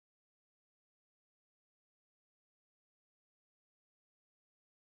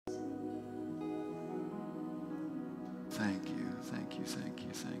Thank you, thank you, thank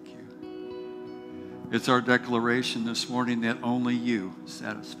you, thank you. It's our declaration this morning that only you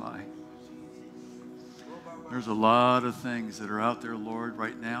satisfy. There's a lot of things that are out there, Lord,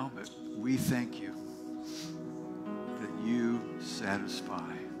 right now, but we thank you that you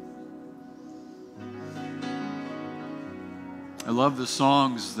satisfy. I love the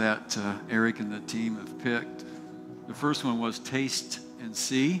songs that Eric and the team have picked. The first one was Taste and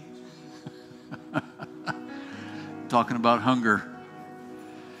See. Talking about hunger.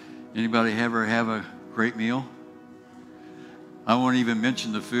 Anybody ever have a great meal? I won't even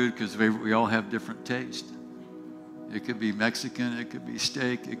mention the food because we all have different taste. It could be Mexican, it could be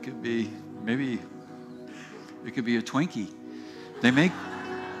steak, it could be it could be a Twinkie.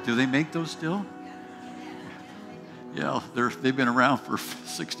 Do they make those still? Yeah, they've been around for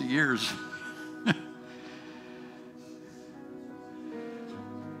 60 years.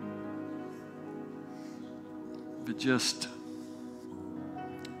 But just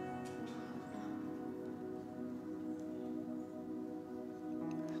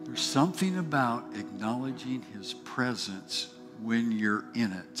there's something about acknowledging his presence when you're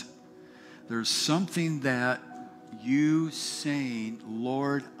in it. There's something that you saying,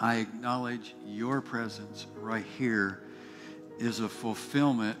 Lord, I acknowledge your presence right here is a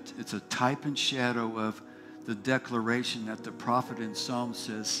fulfillment. It's a type and shadow of the declaration that the prophet in Psalm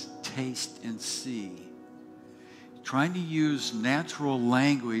says, taste and see. Trying to use natural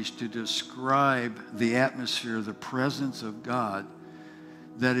language to describe the atmosphere, the presence of God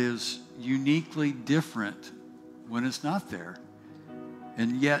that is uniquely different when it's not there.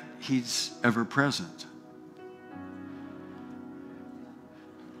 And yet he's ever present.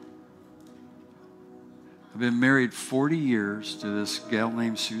 I've been married 40 years to this gal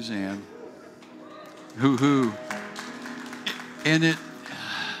named Suzanne. Hoo-hoo. And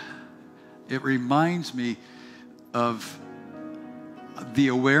it reminds me of the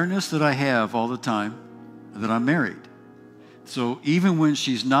awareness that I have all the time that I'm married. So even when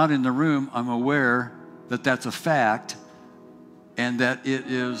she's not in the room, I'm aware that that's a fact and that it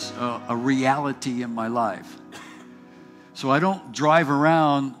is a reality in my life. So I don't drive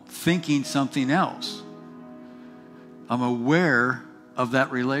around thinking something else. I'm aware of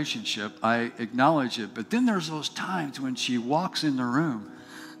that relationship. I acknowledge it. But then there's those times when she walks in the room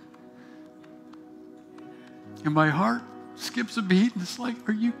and my heart skips a beat and it's like,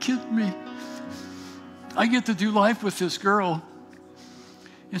 are you kidding me? I get to do life with this girl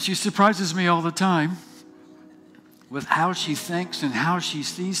and she surprises me all the time with how she thinks and how she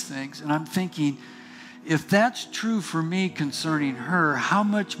sees things. And I'm thinking, if that's true for me concerning her, how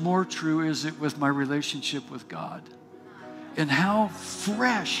much more true is it with my relationship with God? And how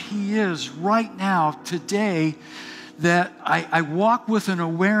fresh he is right now, today, that I walk with an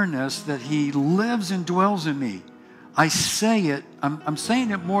awareness that he lives and dwells in me. I say it, I'm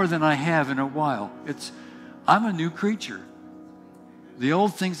saying it more than I have in a while. I'm a new creature. The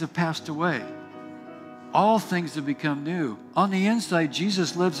old things have passed away. All things have become new. On the inside,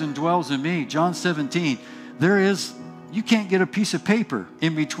 Jesus lives and dwells in me. John 17, you can't get a piece of paper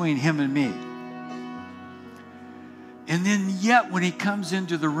in between him and me. And then yet when he comes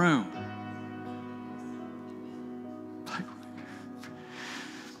into the room,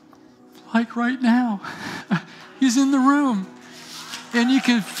 like right now, he's in the room. And you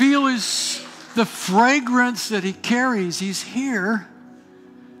can feel the fragrance that he carries. He's here.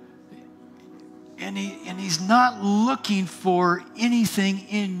 And he's not looking for anything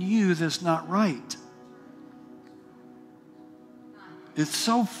in you that's not right. It's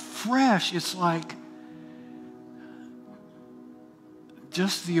so fresh. It's like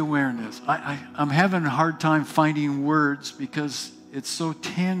just the awareness. I'm having a hard time finding words because it's so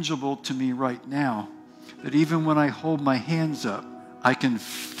tangible to me right now that even when I hold my hands up, I can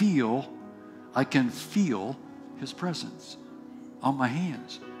feel his presence on my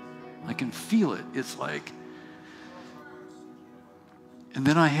hands. I can feel it. It's like, and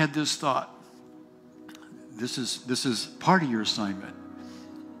then I had this thought. This is part of your assignment.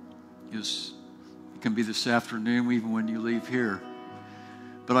 It can be this afternoon, even when you leave here.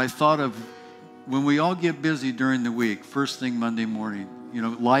 But I thought of when we all get busy during the week, first thing Monday morning,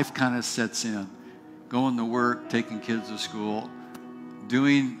 life kind of sets in. Going to work, taking kids to school,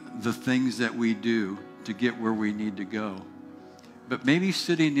 doing the things that we do to get where we need to go. But maybe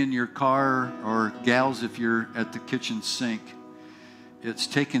sitting in your car, or gals, if you're at the kitchen sink, it's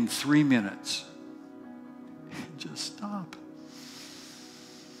taken 3 minutes. Just stop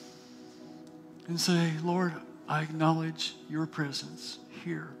and say, Lord, I acknowledge your presence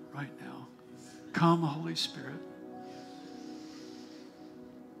here right now. Come, Holy Spirit.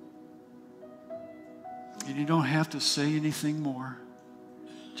 And you don't have to say anything more.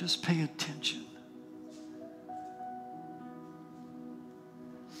 Just pay attention.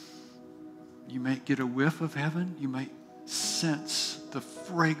 You might get a whiff of heaven. You might sense the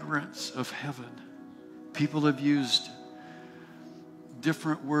fragrance of heaven. People have used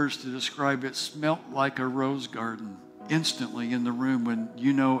different words to describe it. Smelt like a rose garden instantly in the room when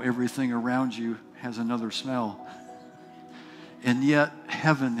you know everything around you has another smell. And yet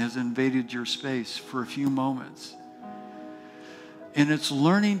heaven has invaded your space for a few moments. And it's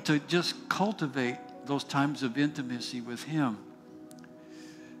learning to just cultivate those times of intimacy with Him.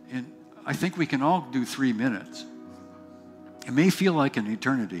 And I think we can all do 3 minutes. It may feel like an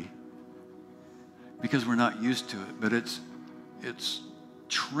eternity because we're not used to it, but it's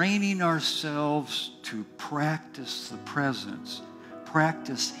training ourselves to practice the presence,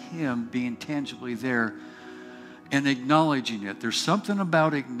 practice Him being tangibly there and acknowledging it. There's something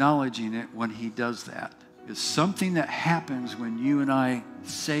about acknowledging it when He does that. It's something that happens when you and I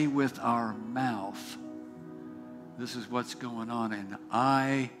say with our mouth, this is what's going on, and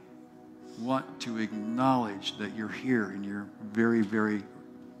I want to acknowledge that you're here and you're very, very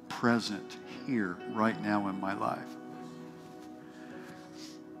present here right now in my life.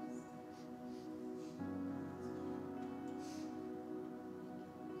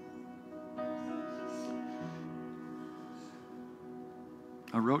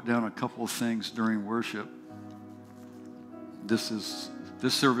 I wrote down a couple of things during worship. This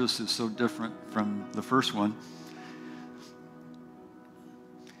service is so different from the first one.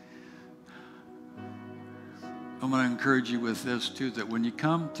 I'm going to encourage you with this too, that when you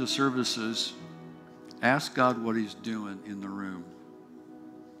come to services, ask God what He's doing in the room.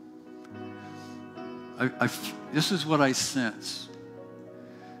 This is what I sense,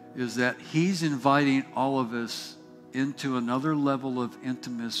 is that He's inviting all of us into another level of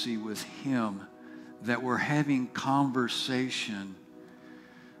intimacy with Him, that we're having conversation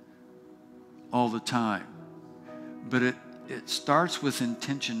all the time. But it starts with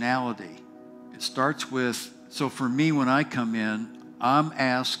intentionality. It starts with, so for me, when I come in, I'm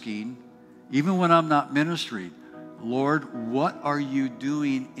asking, even when I'm not ministering, Lord, what are you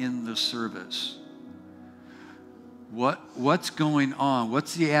doing in the service? What's going on?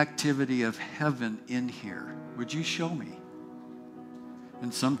 What's the activity of heaven in here? Would you show me?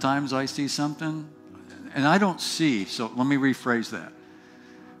 And sometimes I see something, and I don't see, so let me rephrase that.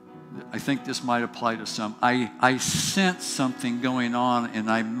 I think this might apply to some. I sense something going on,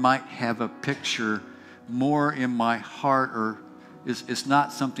 and I might have a picture more in my heart, or it's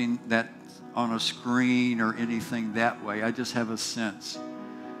not something that's on a screen or anything that way. I just have a sense.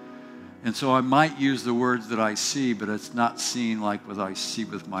 And so I might use the words that I see, but it's not seen like what I see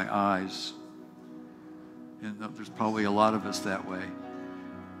with my eyes. And there's probably a lot of us that way.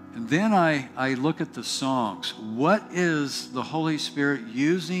 And then I look at the songs. What is the Holy Spirit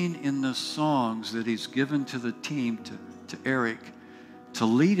using in the songs that He's given to the team, to Eric, to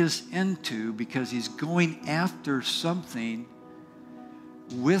lead us into, because He's going after something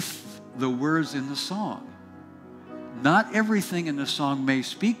with the words in the song. Not everything in the song may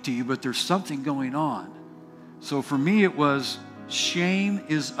speak to you, but there's something going on. So for me it was, shame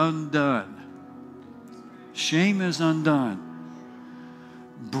is undone. Shame is undone.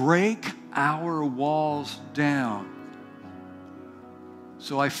 Break our walls down.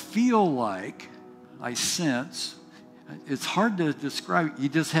 So I feel like, I sense, it's hard to describe. You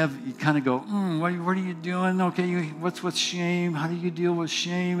kind of go, what are you doing? Okay, what's shame? How do you deal with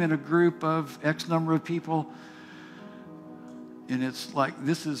shame in a group of X number of people? And it's like,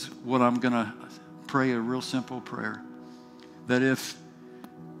 this is what I'm going to pray, a real simple prayer. That if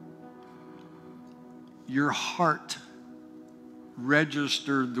your heart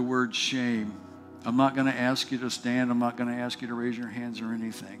registered the word shame, I'm not going to ask you to stand. I'm not going to ask you to raise your hands or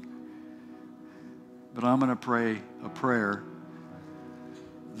anything. But I'm going to pray a prayer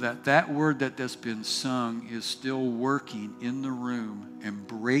that word that's been sung is still working in the room and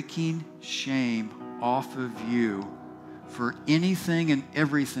breaking shame off of you for anything and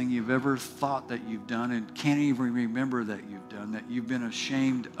everything you've ever thought that you've done and can't even remember that you've done, that you've been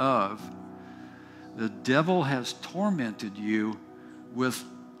ashamed of. The devil has tormented you with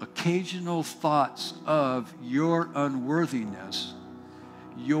occasional thoughts of your unworthiness,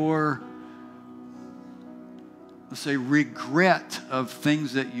 your, let's say, regret of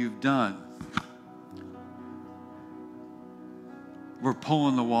things that you've done. We're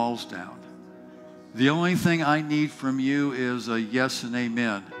pulling the walls down. The only thing I need from you is a yes and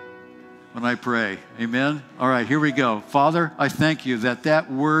amen when I pray. Amen? All right, here we go. Father, I thank you that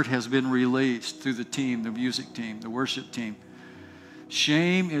word has been released through the team, the music team, the worship team.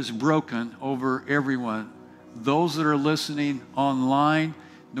 Shame is broken over everyone. Those that are listening online,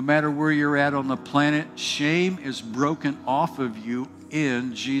 no matter where you're at on the planet, shame is broken off of you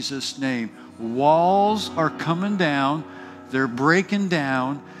in Jesus' name. Walls are coming down. They're breaking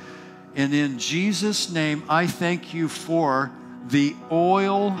down. And in Jesus' name, I thank you for the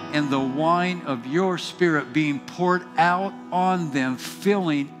oil and the wine of your Spirit being poured out on them,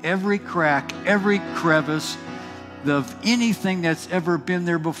 filling every crack, every crevice of anything that's ever been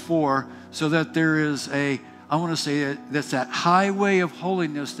there before, so that there is that's that highway of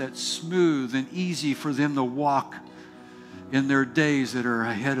holiness that's smooth and easy for them to walk in their days that are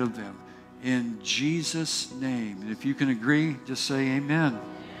ahead of them. In Jesus' name. And if you can agree, just say amen.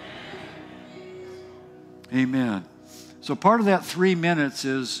 Amen. So part of that 3 minutes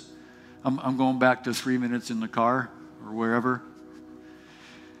is, I'm going back to 3 minutes in the car or wherever.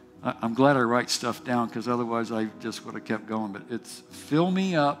 I'm glad I write stuff down, because otherwise I just would have kept going. But it's fill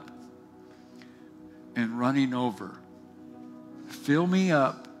me up and running over. Fill me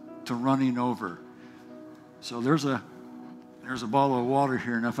up to running over. So there's a bottle of water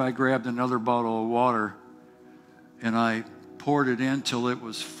here, and if I grabbed another bottle of water and I poured it in till it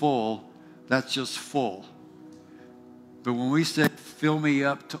was full, that's just full. But when we said fill me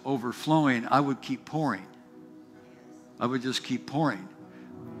up to overflowing, I would keep pouring. I would just keep pouring.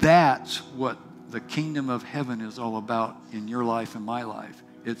 That's what the kingdom of heaven is all about in your life and my life.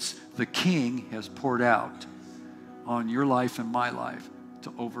 It's the King has poured out on your life and my life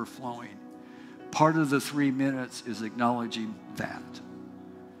to overflowing. Part of the 3 minutes is acknowledging that,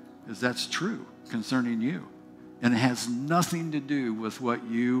 because that's true concerning you. And it has nothing to do with what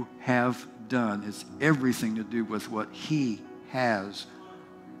you have done. It's everything to do with what He has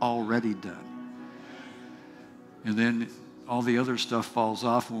already done. And then all the other stuff falls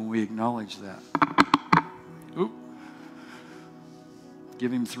off when we acknowledge that. Oop.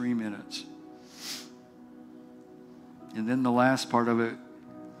 Give Him 3 minutes. And then the last part of it,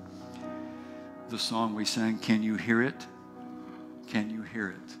 the song we sang, Can You Hear It? Can you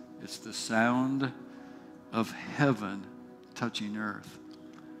hear it? It's the sound of heaven touching earth.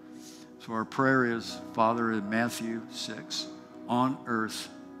 So our prayer is, Father, in Matthew 6, on earth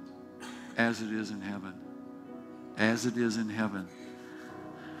as it is in heaven. As it is in heaven.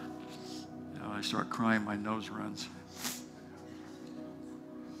 Now I start crying, my nose runs.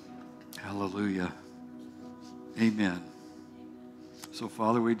 Hallelujah. Amen. So,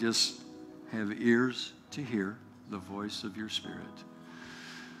 Father, we just have ears to hear the voice of your Spirit.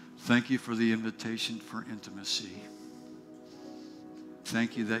 Thank you for the invitation for intimacy.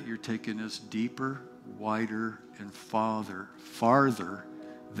 Thank you that you're taking us deeper, wider, and farther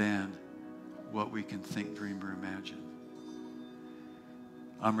than what we can think, dream, or imagine.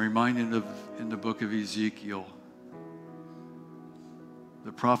 I'm reminded of, in the book of Ezekiel,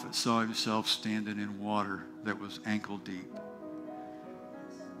 the prophet saw himself standing in water that was ankle deep.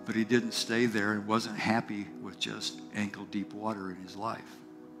 But he didn't stay there and wasn't happy with just ankle deep water in his life.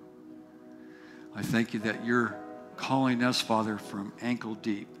 I thank you that you're calling us, Father, from ankle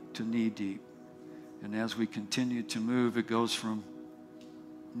deep to knee deep. And as we continue to move, it goes from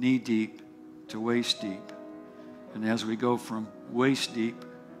knee deep to waist deep. And as we go from waist deep,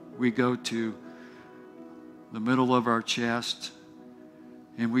 we go to the middle of our chest,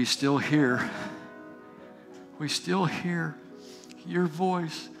 and we still hear your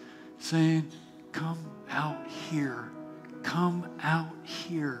voice saying, come out here, come out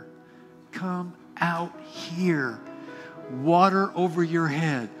here, come out here. Water over your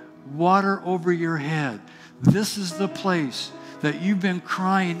head, water over your head. This is the place that you've been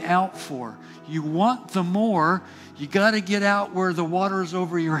crying out for. You want the more, you got to get out where the water is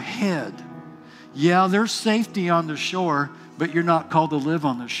over your head. Yeah, there's safety on the shore, but you're not called to live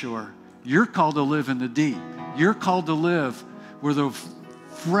on the shore. You're called to live in the deep. You're called to live where the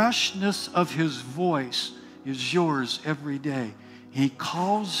freshness of His voice is yours every day. He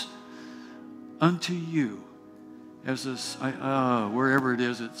calls unto you as this, wherever it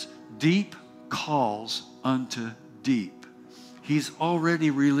is, it's deep calls unto deep. He's already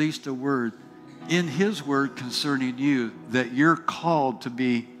released a word in His word concerning you that you're called to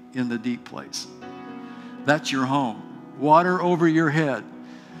be in the deep place. That's your home. Water over your head.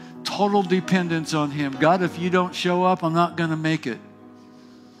 Total dependence on Him. God, if you don't show up, I'm not going to make it.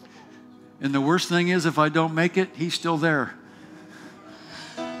 And the worst thing is, if I don't make it, He's still there.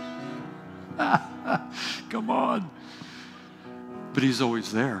 Come on. But He's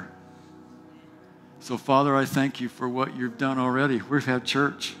always there. So, Father, I thank you for what you've done already. We've had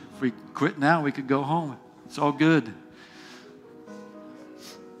church. If we quit now, we could go home. It's all good.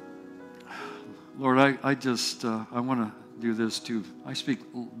 Lord, I want to do this too. I speak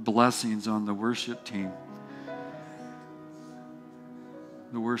blessings on the worship team.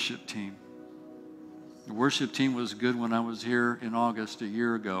 The worship team. The worship team was good when I was here in August a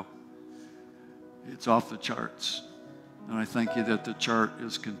year ago. It's off the charts. And I thank you that the chart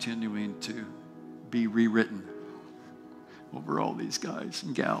is continuing to be rewritten over all these guys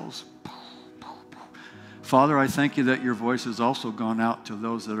and gals. Father, I thank you that your voice has also gone out to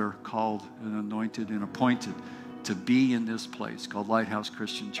those that are called and anointed and appointed to be in this place called Lighthouse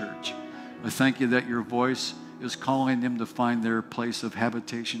Christian Church. I thank you that your voice is calling them to find their place of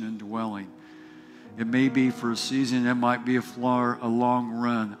habitation and dwelling. It may be for a season, it might be a long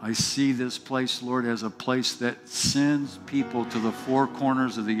run. I see this place, Lord, as a place that sends people to the four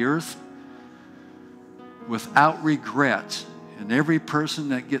corners of the earth without regret. And every person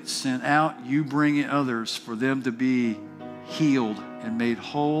that gets sent out, you bring in others for them to be healed and made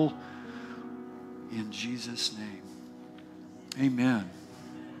whole in Jesus' name. Amen.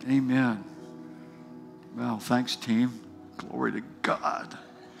 Amen. Well, thanks, team. Glory to God.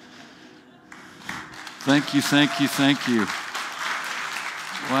 Thank you, thank you, thank you.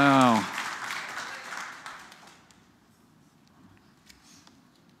 Wow.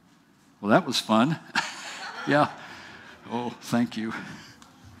 Well, that was fun. Yeah. Oh, thank you.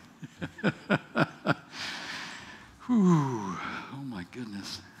 Whew. Oh, my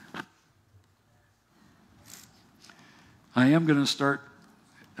goodness. I am going to start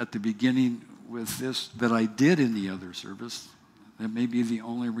at the beginning with this that I did in the other service. That may be the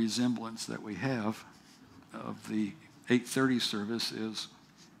only resemblance that we have of the 8:30 service is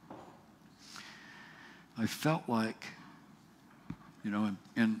I felt like,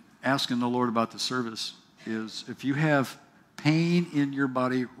 in asking the Lord about the service is if you have pain in your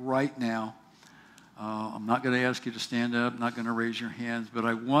body right now, I'm not going to ask you to stand up, not going to raise your hands, but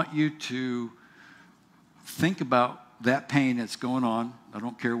I want you to think about that pain that's going on. I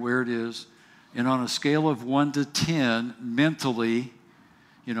don't care where it is. And on a scale of 1 to 10, mentally,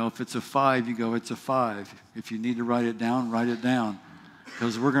 if it's a 5, you go, it's a 5. If you need to write it down, write it down.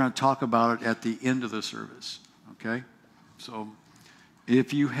 Because we're going to talk about it at the end of the service, okay? So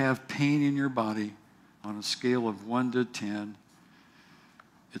if you have pain in your body on a scale of 1 to 10,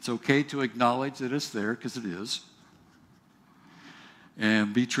 it's okay to acknowledge that it's there, because it is.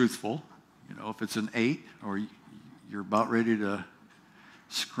 And be truthful. If it's an 8 or you're about ready to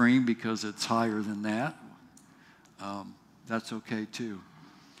scream because it's higher than that, that's okay too,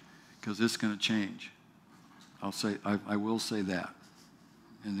 because it's going to change. I will say that,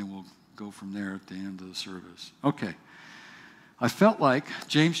 and then we'll go from there at the end of the service. Okay. I felt like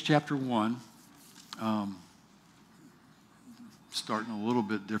James chapter 1, starting a little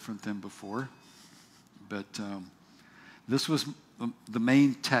bit different than before, but this was the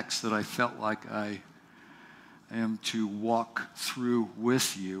main text that I felt like I am to walk through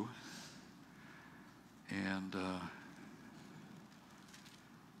with you. And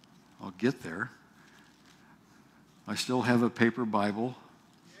I'll get there. I still have a paper Bible.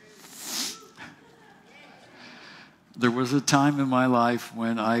 There was a time in my life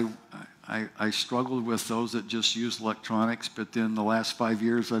when I struggled with those that just use electronics, but then the last 5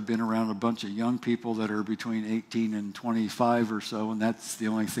 years I've been around a bunch of young people that are between 18 and 25 or so, and that's the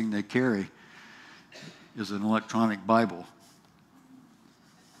only thing they carry is an electronic Bible.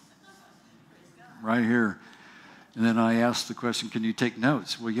 Right here. And then I asked the question, can you take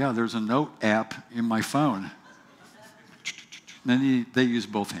notes? Well, yeah, there's a note app in my phone. And then they use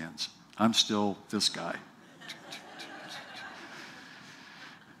both hands. I'm still this guy.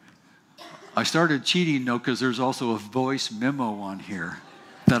 I started cheating, though, because there's also a voice memo on here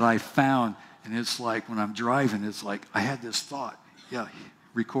that I found. And it's like when I'm driving, it's like I had this thought. Yeah,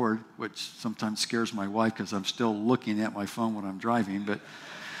 record, which sometimes scares my wife because I'm still looking at my phone when I'm driving. But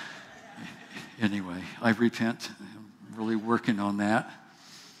anyway, I repent. I'm really working on that.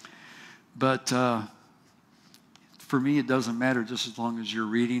 But for me, it doesn't matter just as long as you're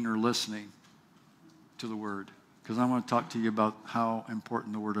reading or listening to the Word. Because I want to talk to you about how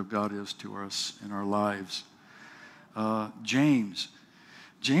important the Word of God is to us in our lives. James.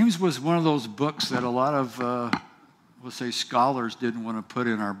 James was one of those books that a lot of, let's say, scholars didn't want to put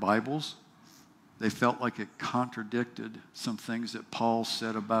in our Bibles. They felt like it contradicted some things that Paul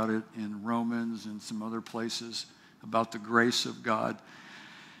said about it in Romans and some other places about the grace of God.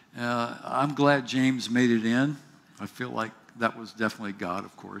 I'm glad James made it in. I feel like that was definitely God,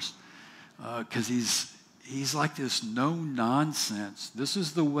 of course, because he's like this no nonsense. This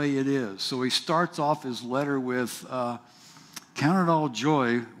is the way it is. So he starts off his letter with, count it all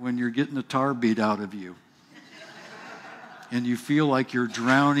joy when you're getting the tar beat out of you. And you feel like you're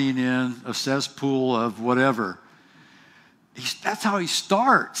drowning in a cesspool of whatever. That's how he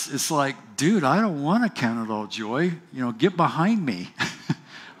starts. It's like, dude, I don't want to count it all joy. Get behind me.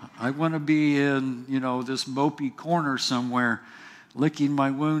 I want to be in, this mopey corner somewhere, licking my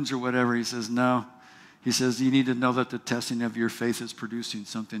wounds or whatever. He says, no. He says, you need to know that the testing of your faith is producing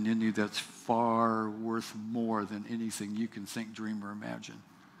something in you that's far worth more than anything you can think, dream, or imagine.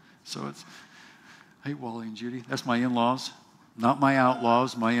 So hey, Wally and Judy, that's my in-laws. Not my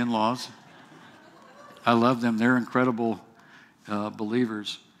outlaws, my in-laws. I love them. They're incredible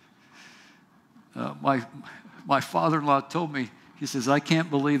believers. My father-in-law told me, he says, I can't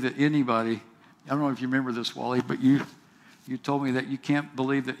believe that anybody, I don't know if you remember this, Wally, but you told me that you can't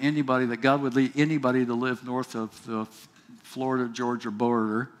believe that God would lead anybody to live north of the Florida-Georgia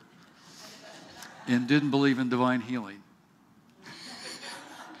border and didn't believe in divine healing.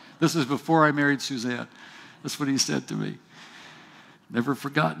 This is before I married Suzanne. That's what he said to me. Never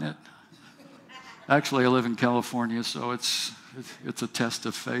forgotten it. Actually, I live in California, so it's a test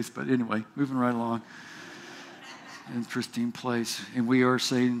of faith. But anyway, moving right along. Interesting place. And we are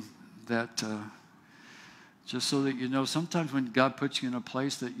saying that just so that you know, sometimes when God puts you in a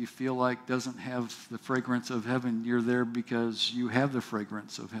place that you feel like doesn't have the fragrance of heaven, you're there because you have the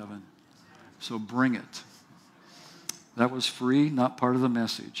fragrance of heaven. So bring it. That was free, not part of the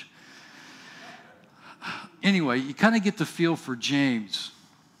message. Anyway, you kind of get the feel for James.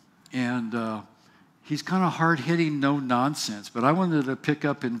 And he's kind of hard-hitting, no nonsense. But I wanted to pick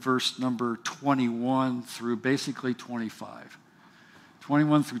up in verse number 21 through basically 25.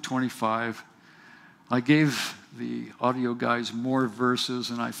 21 through 25. I gave the audio guys more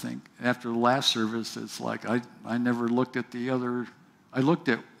verses, and I think after the last service, it's like I never looked at the other. I looked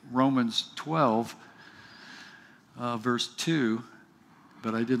at Romans 12, verse 2,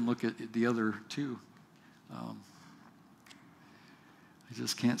 but I didn't look at the other two. I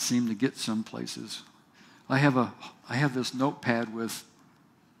just can't seem to get some places. I have this notepad with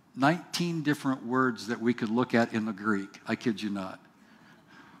 19 different words that we could look at in the Greek. I kid you not.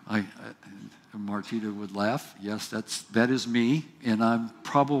 Martita would laugh. Yes, that is me, and I'm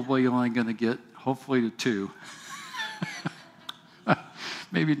probably only going to get hopefully to 2.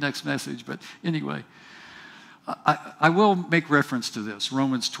 Maybe next message, but anyway, I will make reference to this.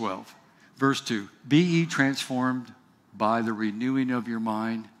 Romans 12, verse 2. Be ye transformed by the renewing of your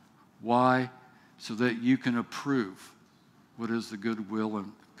mind. Why? So that you can approve what is the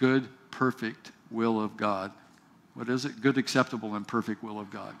good, perfect will of God. What is it? Good, acceptable, and perfect will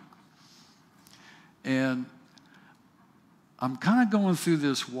of God. And I'm kind of going through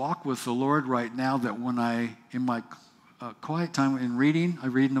this walk with the Lord right now that when in my quiet time in reading, I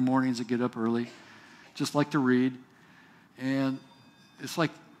read in the mornings, I get up early, just like to read. And it's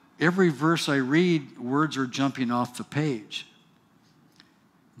like every verse I read, words are jumping off the page.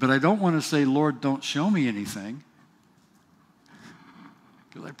 But I don't want to say, Lord, don't show me anything.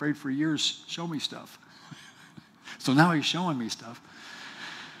 Because I prayed for years, show me stuff. So now he's showing me stuff.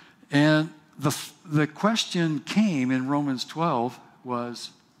 And the question came in Romans 12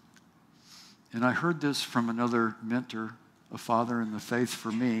 was, and I heard this from another mentor, a father in the faith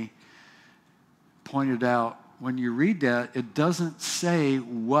for me, pointed out, when you read that, it doesn't say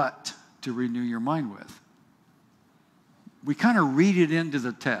what to renew your mind with. We kind of read it into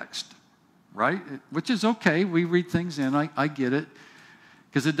the text, right? Which is okay. We read things in. I get it.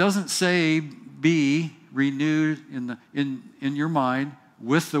 Because it doesn't say be renewed in your mind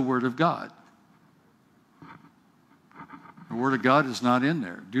with the Word of God. The Word of God is not in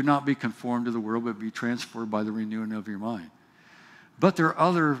there. Do not be conformed to the world, but be transformed by the renewing of your mind. But there are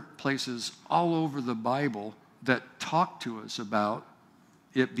other places all over the Bible that talk to us about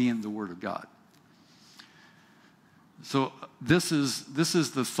it being the Word of God. So this is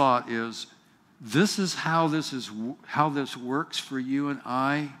the thought is, this is how this works for you and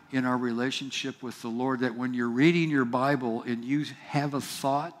I in our relationship with the Lord, that when you're reading your Bible and you have a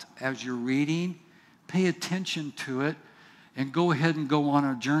thought as you're reading, pay attention to it and go ahead and go on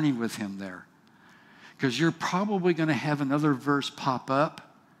a journey with him there. Because you're probably going to have another verse pop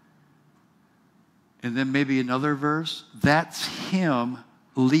up and then maybe another verse. That's him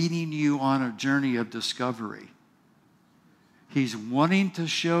leading you on a journey of discovery. He's wanting to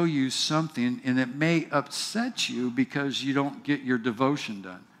show you something, and it may upset you because you don't get your devotion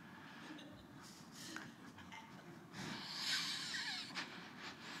done.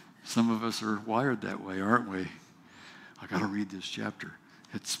 Some of us are wired that way, aren't we? I got to read this chapter.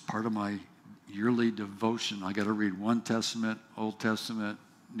 It's part of my yearly devotion. I got to read one Testament, Old Testament,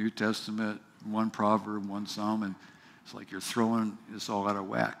 New Testament, one proverb, one psalm, and it's like you're throwing this all out of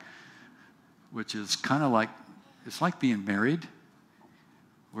whack, which is kind of like, it's like being married.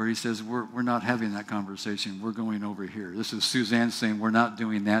 where he says, we're not having that conversation. We're going over here. This is Suzanne saying, we're not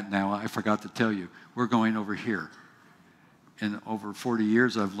doing that now. I forgot to tell you. We're going over here. And over 40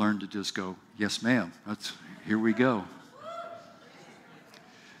 years, I've learned to just go, yes, ma'am. Here we go.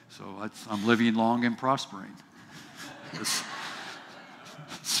 So I'm living long and prospering, as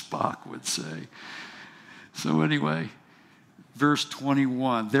Spock would say. So anyway, verse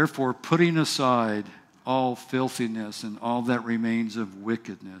 21, therefore putting aside all filthiness and all that remains of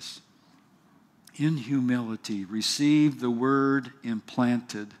wickedness, in humility receive the word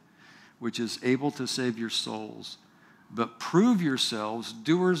implanted, which is able to save your souls. But prove yourselves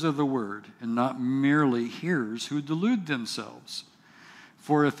doers of the word, and not merely hearers who delude themselves.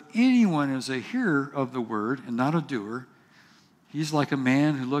 For if anyone is a hearer of the word and not a doer, he's like a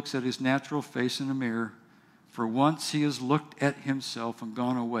man who looks at his natural face in a mirror. For once he has looked at himself and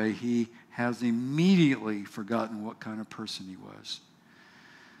gone away, he has immediately forgotten what kind of person he was.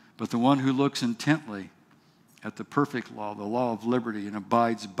 But the one who looks intently at the perfect law, the law of liberty, and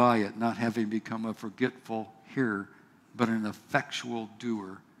abides by it, not having become a forgetful hearer, but an effectual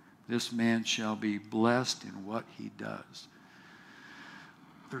doer, this man shall be blessed in what he does.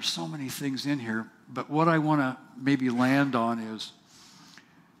 There's so many things in here, but what I want to maybe land on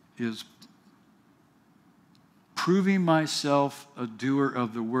is proving myself a doer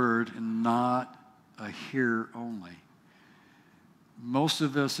of the word and not a hearer only. Most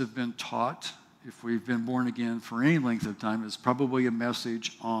of us have been taught, if we've been born again for any length of time, it's probably a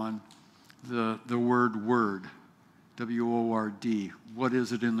message on the word word, W-O-R-D. What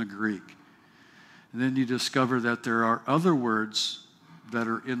is it in the Greek? And then you discover that there are other words that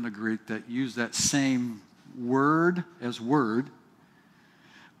are in the Greek that use that same word as word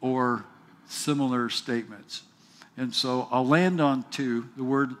or similar statements. And so I'll land on two. The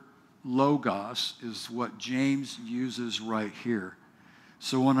word logos is what James uses right here.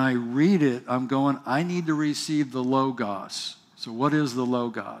 So when I read it, I'm going, I need to receive the logos. So what is the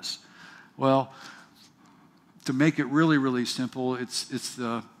logos? Well, to make it really, really simple, it's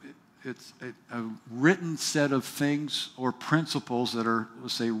a written set of things or principles that are,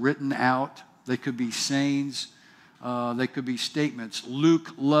 let's say, written out. They could be sayings. They could be statements.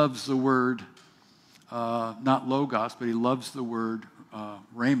 Luke loves the word, not logos, but he loves the word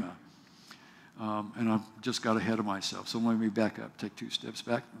rhema. And I've just got ahead of myself. So let me back up. Take 2 steps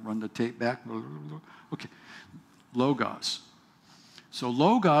back. Run the tape back. Okay. Logos. So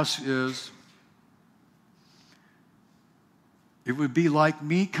logos is... it would be like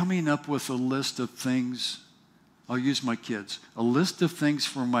me coming up with a list of things. I'll use my kids. A list of things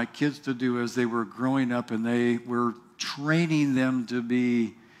for my kids to do as they were growing up, and they were training them to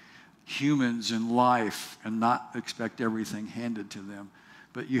be humans in life and not expect everything handed to them.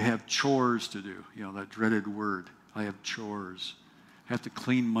 But you have chores to do. You know, that dreaded word. I have chores. I have to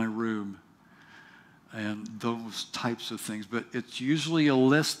clean my room. And those types of things. But it's usually a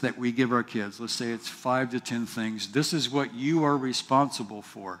list that we give our kids. Let's say it's 5 to 10 things. This is what you are responsible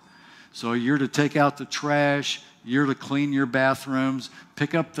for. So you're to take out the trash. You're to clean your bathrooms.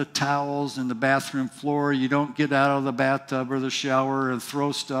 Pick up the towels in the bathroom floor. You don't get out of the bathtub or the shower and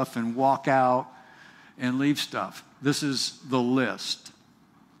throw stuff and walk out and leave stuff. This is the list.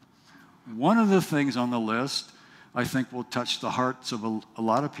 One of the things on the list I think will touch the hearts of a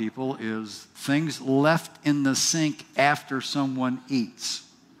lot of people is things left in the sink after someone eats.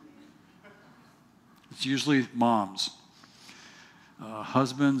 It's usually moms.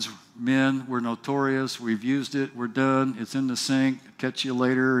 Husbands, men, we're notorious. We've used it. We're done. It's in the sink. Catch you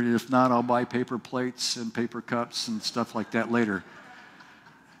later. And if not, I'll buy paper plates and paper cups and stuff like that later.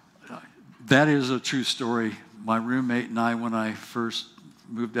 That is a true story. My roommate and I, when I first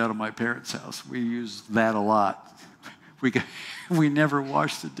moved out of my parents' house, we used that a lot. We never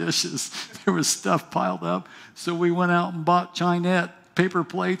washed the dishes. There was stuff piled up. So we went out and bought Chinette, paper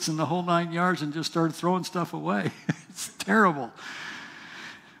plates, and the whole 9 yards and just started throwing stuff away. It's terrible.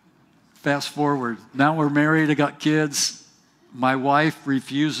 Fast forward. Now we're married. I got kids. My wife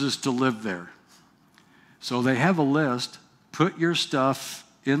refuses to live there. So they have a list. Put your stuff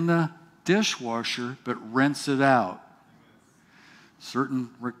in the dishwasher, but rinse it out. Certain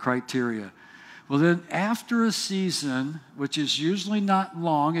criteria. Well, then after a season, which is usually not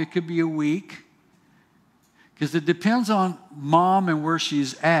long, it could be a week, because it depends on mom and where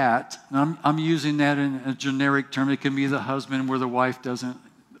she's at. And I'm using that in a generic term. It can be the husband where the wife doesn't,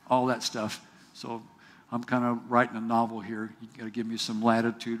 all that stuff. So I'm kind of writing a novel here. You got to give me some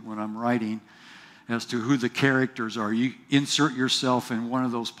latitude when I'm writing as to who the characters are. You insert yourself in one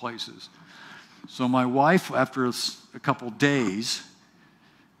of those places. So my wife, after a couple days,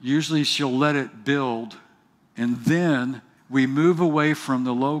 usually she'll let it build, and then we move away from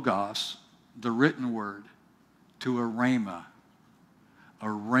the Logos, the written word, to a rhema. A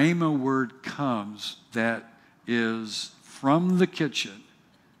rhema word comes that is from the kitchen.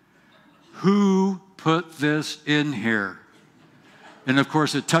 Who put this in here? And of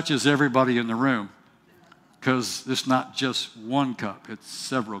course, it touches everybody in the room because it's not just one cup, it's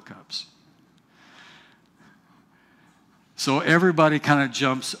several cups. So everybody kind of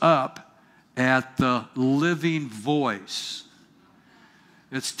jumps up at the living voice.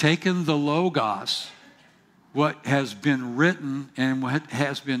 It's taken the Logos, what has been written and what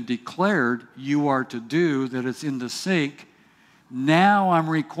has been declared you are to do, that it's in the sink. Now I'm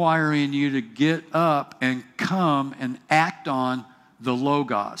requiring you to get up and come and act on the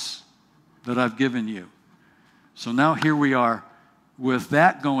Logos that I've given you. So now here we are with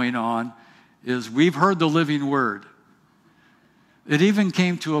that going on, is we've heard the living word. It even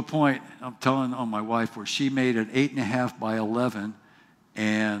came to a point, I'm telling on my wife, where she made an 8.5 by 11,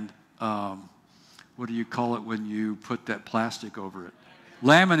 and what do you call it when you put that plastic over it?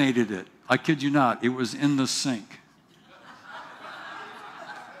 Laminated it. I kid you not, it was in the sink.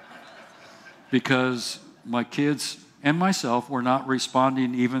 Because my kids and myself were not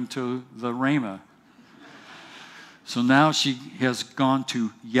responding even to the rhema. So now she has gone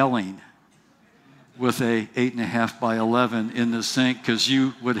to yelling with a 8.5 by 11 in the sink, because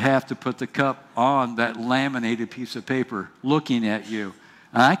you would have to put the cup on that laminated piece of paper looking at you.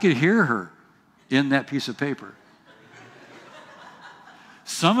 And I could hear her in that piece of paper.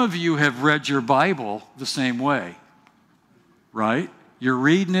 Some of you have read your Bible the same way, right? You're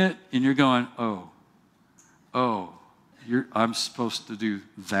reading it and you're going, I'm supposed to do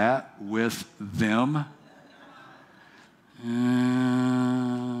that with them?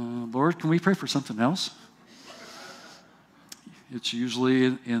 Lord, can we pray for something else? It's usually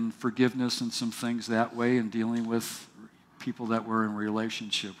in forgiveness and some things that way, and dealing with people that we're in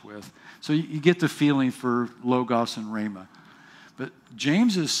relationship with. So you get the feeling for Logos and Rhema. But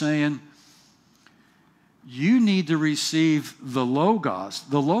James is saying, you need to receive the Logos.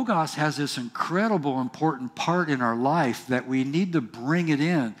 The Logos has this incredible, important part in our life that we need to bring it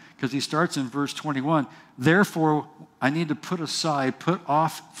in, because he starts in verse 21. Therefore, I need to put aside, put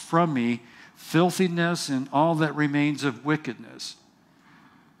off from me filthiness and all that remains of wickedness.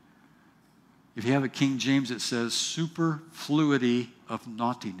 If you have a King James, it says superfluity of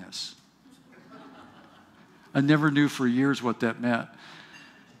naughtiness. I never knew for years what that meant.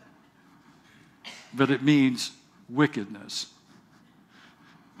 But it means wickedness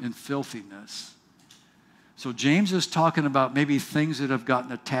and filthiness. So James is talking about maybe things that have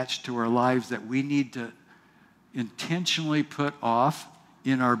gotten attached to our lives that we need to intentionally put off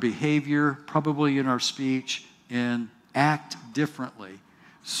in our behavior, probably in our speech, and act differently.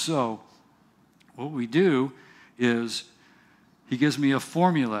 So what we do is he gives me a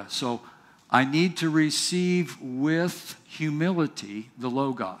formula. So I need to receive with humility the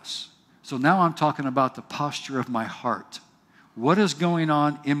Logos. So now I'm talking about the posture of my heart. What is going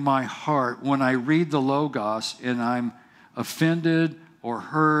on in my heart when I read the Logos and I'm offended or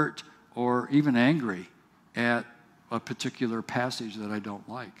hurt or even angry at a particular passage that I don't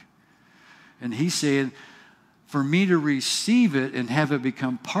like? And he's saying, for me to receive it and have it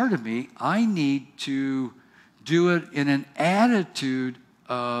become part of me, I need to do it in an attitude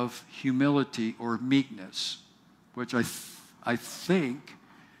of humility or meekness, which I think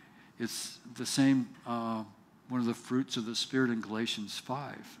it's the same, one of the fruits of the Spirit in Galatians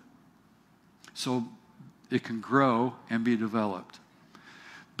 5. So it can grow and be developed.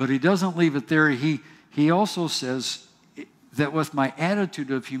 But he doesn't leave it there. He also says that with my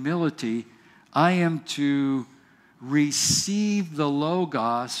attitude of humility, I am to receive the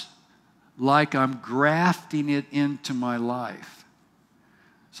Logos like I'm grafting it into my life.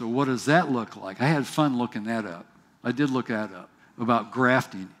 So what does that look like? I had fun looking that up. I did look that up, about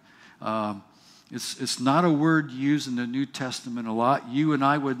grafting. It's not a word used in the New Testament a lot. You and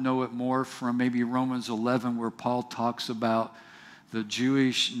I would know it more from maybe Romans 11, where Paul talks about the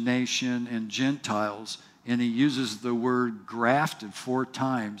Jewish nation and Gentiles, and he uses the word grafted 4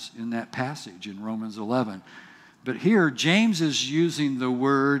 times in that passage in Romans 11. But here, James is using the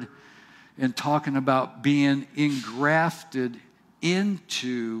word and talking about being engrafted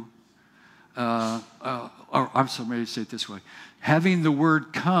into, or I'm sorry, maybe say it this way, having the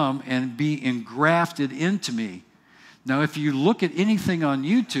word come and be engrafted into me. Now, if you look at anything on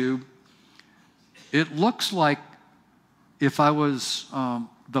YouTube, it looks like if I was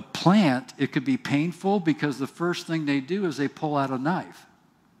the plant, it could be painful, because the first thing they do is they pull out a knife.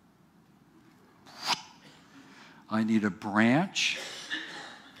 I need a branch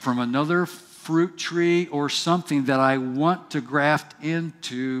from another fruit tree or something that I want to graft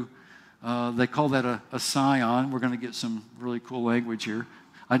into. They call that a scion. We're going to get some really cool language here.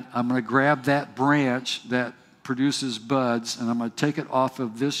 I'm going to grab that branch that produces buds, and I'm going to take it off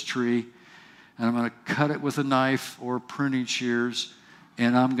of this tree, and I'm going to cut it with a knife or pruning shears,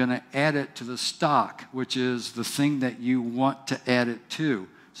 and I'm going to add it to the stalk, which is the thing that you want to add it to.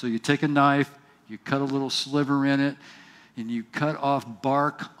 So you take a knife, you cut a little sliver in it, and you cut off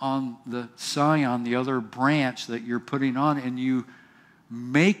bark on the scion, the other branch that you're putting on, and you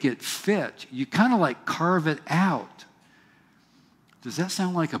make it fit. You kind of like carve it out. Does that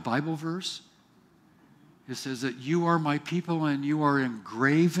sound like a Bible verse? It says that you are my people and you are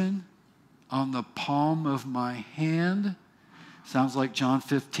engraven on the palm of my hand. Sounds like John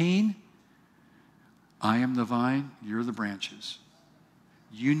 15. I am the vine, you're the branches.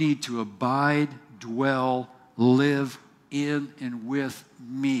 You need to abide, dwell, live in and with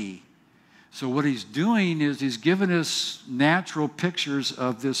me. So what he's doing is he's given us natural pictures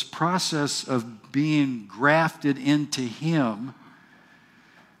of this process of being grafted into him.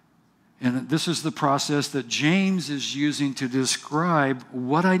 And this is the process that James is using to describe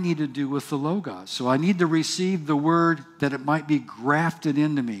what I need to do with the Logos. So I need to receive the word that it might be grafted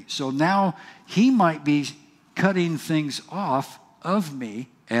into me. So now he might be cutting things off of me,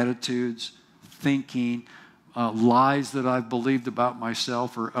 attitudes, thinking, lies that I've believed about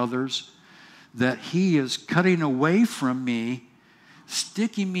myself or others, that he is cutting away from me,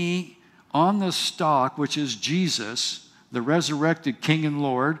 sticking me on the stalk, which is Jesus, the resurrected King and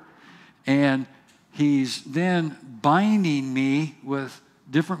Lord, and he's then binding me with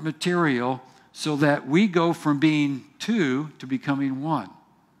different material so that we go from being two to becoming one.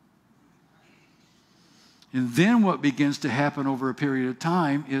 And then what begins to happen over a period of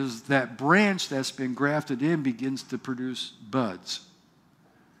time is that branch that's been grafted in begins to produce buds.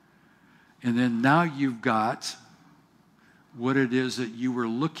 And then now you've got what it is that you were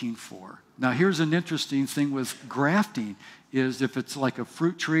looking for. Now here's an interesting thing with grafting is if it's like a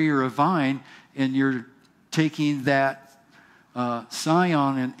fruit tree or a vine and you're taking that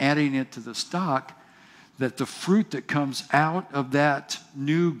scion and adding it to the stalk, that the fruit that comes out of that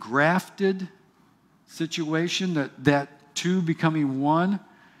new grafted situation, that two becoming one,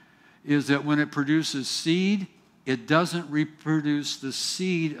 is that when it produces seed, it doesn't reproduce the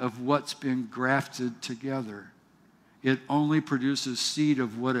seed of what's been grafted together. It only produces seed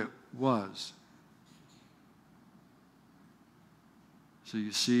of what it was. So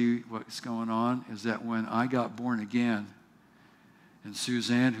you see what's going on is that when I got born again, and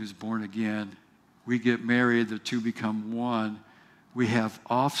Suzanne, who's born again, we get married, the two become one, we have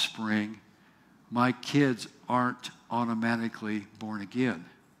offspring. My kids aren't automatically born again.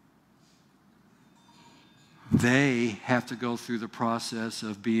 They have to go through the process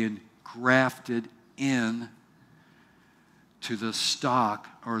of being grafted in to the stalk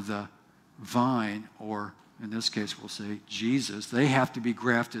or the vine, or in this case we'll say Jesus. They have to be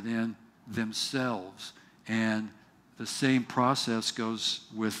grafted in themselves. And the same process goes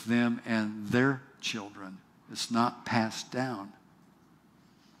with them and their children. It's not passed down.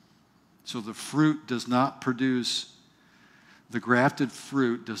 So the fruit does not produce, the grafted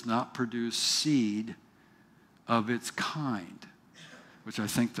fruit does not produce seed of its kind, which I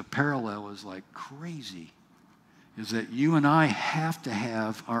think the parallel is like crazy, is that you and I have to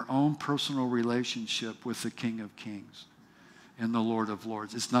have our own personal relationship with the King of Kings and the Lord of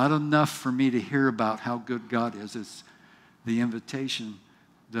Lords. It's not enough for me to hear about how good God is. It's the invitation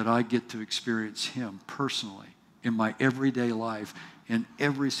that I get to experience him personally in my everyday life, in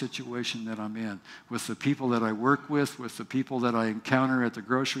every situation that I'm in, with the people that I work with the people that I encounter at the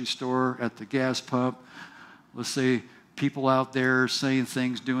grocery store, at the gas pump. Let's say people out there saying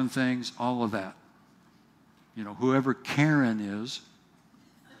things, doing things, all of that. You know, whoever Karen is,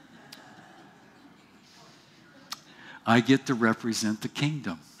 I get to represent the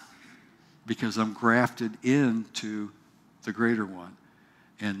kingdom because I'm grafted into the greater one.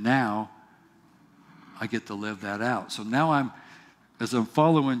 And now I get to live that out. So now as I'm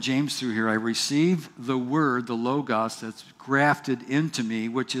following James through here, I receive the word, the Logos, that's grafted into me,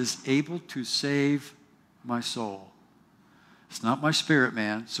 which is able to save my soul. It's not my spirit,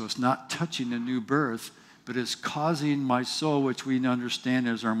 man, so it's not touching a new birth, but it's causing my soul, which we understand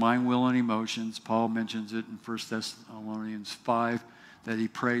as our mind, will, and emotions. Paul mentions it in 1 Thessalonians 5, that he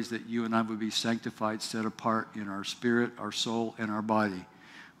prays that you and I would be sanctified, set apart in our spirit, our soul, and our body.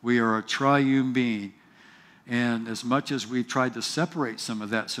 We are a triune being. And as much as we've tried to separate some of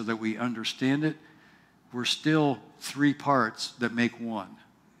that so that we understand it, we're still three parts that make one.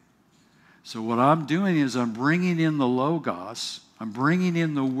 So what I'm doing is I'm bringing in the Logos. I'm bringing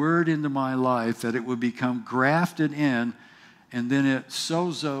in the word into my life that it would become grafted in, and then it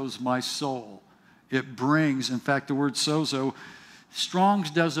sozos my soul. It brings, in fact, the word sozo,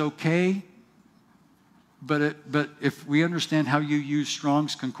 Strong's does okay, but if we understand how you use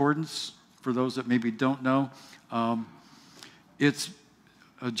Strong's Concordance, for those that maybe don't know, it's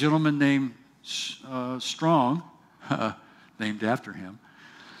a gentleman named Strong, named after him,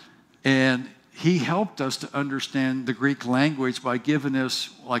 and he helped us to understand the Greek language by giving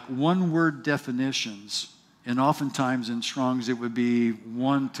us like one-word definitions, and oftentimes in Strong's it would be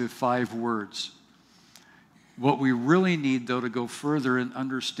 1 to 5 words. What we really need, though, to go further in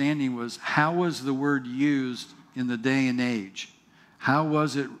understanding was how was the word used in the day and age? How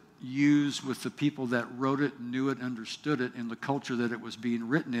was it used with the people that wrote it, knew it, understood it in the culture that it was being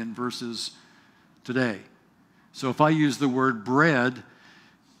written in versus today? So if I use the word bread,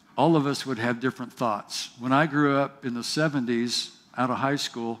 all of us would have different thoughts. When I grew up in the 70s, out of high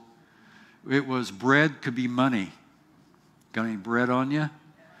school, it was bread could be money. Got any bread on you?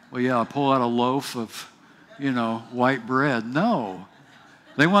 Well, yeah, I'll pull out a loaf of, white bread. No.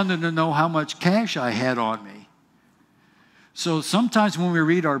 They wanted to know how much cash I had on me. So sometimes when we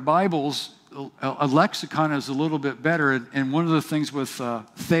read our Bibles, a lexicon is a little bit better. And one of the things with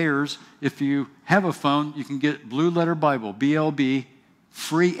Thayer's, if you have a phone, you can get Blue Letter Bible, BLB,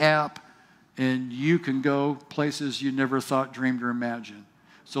 free app, and you can go places you never thought, dreamed, or imagined.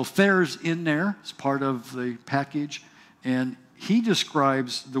 So Thayer's in there as part of the package, and he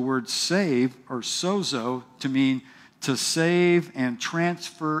describes the word save, or sozo, to mean to save and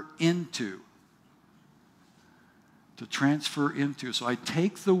transfer into. To transfer into. So I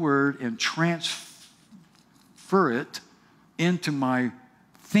take the word and transfer it into my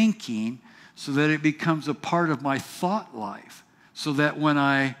thinking so that it becomes a part of my thought life. So that when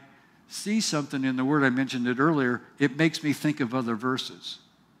I see something in the Word, I mentioned it earlier, it makes me think of other verses.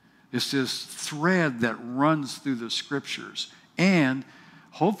 It's this thread that runs through the Scriptures. And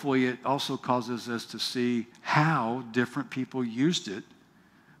hopefully it also causes us to see how different people used it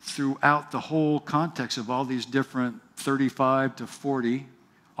throughout the whole context of all these different 35 to 40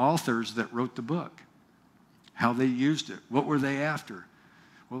 authors that wrote the book. How they used it. What were they after?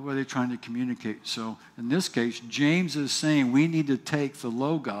 What were they trying to communicate? So in this case, James is saying we need to take the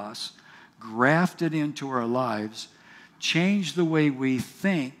Logos, graft it into our lives, change the way we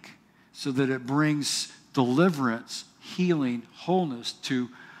think so that it brings deliverance, healing, wholeness to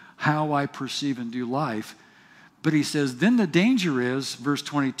how I perceive and do life. But he says, then the danger is, verse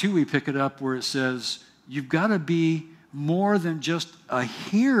 22, we pick it up where it says, you've got to be more than just a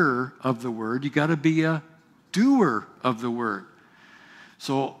hearer of the word. You've got to be a doer of the word.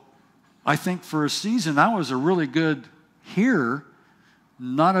 So I think for a season, I was a really good hearer,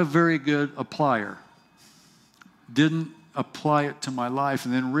 not a very good applier. Didn't apply it to my life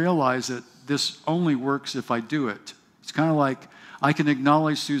and then realize that this only works if I do it. It's kind of like I can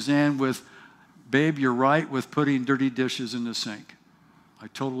acknowledge Suzanne with, babe, you're right with putting dirty dishes in the sink. I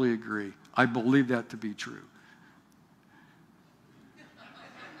totally agree. I believe that to be true.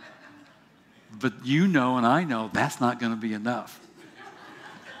 But you know and I know that's not going to be enough.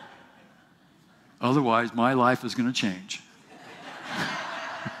 Otherwise, my life is going to change.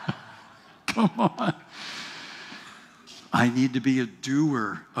 Come on. I need to be a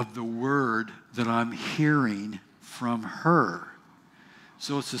doer of the word that I'm hearing from her.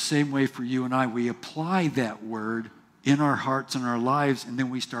 So it's the same way for you and I. We apply that word in our hearts and our lives, and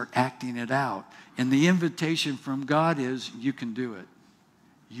then we start acting it out. And the invitation from God is, you can do it.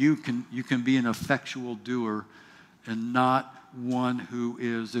 You can be an effectual doer and not one who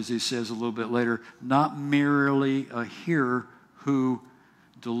is, as he says a little bit later, not merely a hearer who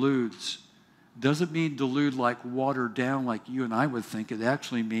deludes. Doesn't mean delude like watered down like you and I would think. It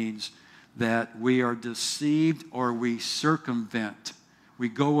actually means that we are deceived or we circumvent. We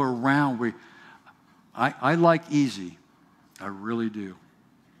go around. I like easy. I really do.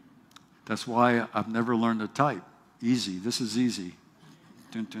 That's why I've never learned to type. Easy. This is easy.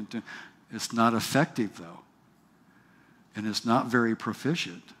 Dun, dun, dun. It's not effective, though. And it's not very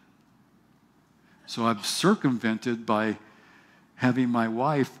proficient. So I'm circumvented by having my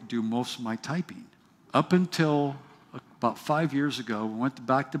wife do most of my typing. Up until about 5 years ago, we went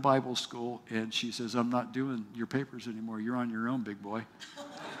back to Bible school, and she says, I'm not doing your papers anymore. You're on your own, big boy.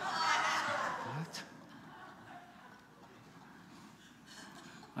 What?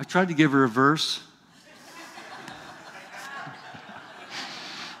 I tried to give her a verse.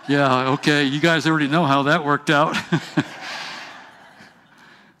 Yeah, okay, you guys already know how that worked out.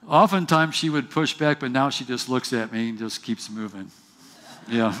 Oftentimes she would push back, but now she just looks at me and just keeps moving.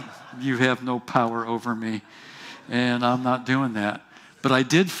 Yeah, you have no power over me. And I'm not doing that. But I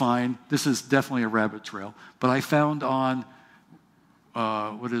did find, this is definitely a rabbit trail, but I found on,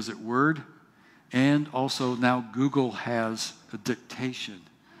 Word? And also now Google has a dictation.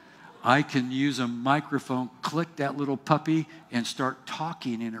 I can use a microphone, click that little puppy, and start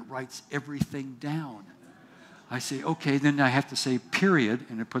talking, and it writes everything down. I say, okay, then I have to say period,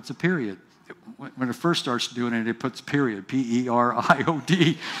 and it puts a period. When it first starts doing it, it puts period,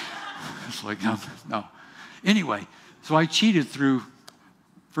 P-E-R-I-O-D. It's like, no. Anyway, so I cheated through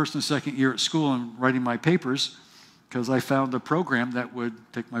first and second year at school and writing my papers because I found a program that would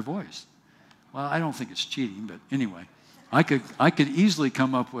take my voice. Well, I don't think it's cheating, but anyway. I could easily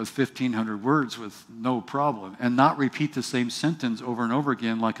come up with 1,500 words with no problem and not repeat the same sentence over and over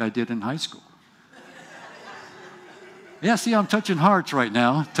again like I did in high school. Yeah, see, I'm touching hearts right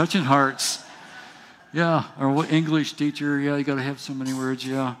now. Touching hearts. Yeah, or what English teacher, yeah, you got to have so many words,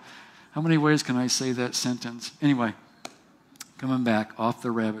 yeah. How many ways can I say that sentence? Anyway, coming back off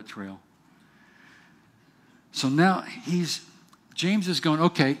the rabbit trail. So now James is going,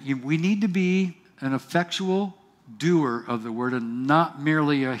 okay, we need to be an effectual doer of the word and not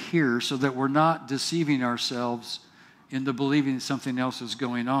merely a hearer so that we're not deceiving ourselves into believing that something else is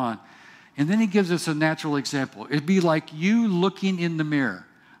going on. And then he gives us a natural example. It'd be like you looking in the mirror.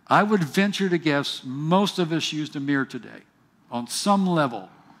 I would venture to guess most of us used a mirror today on some level.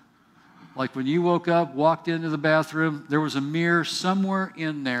 Like when you woke up, walked into the bathroom, there was a mirror somewhere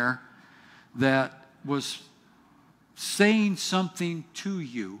in there that was saying something to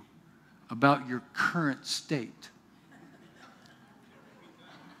you about your current state.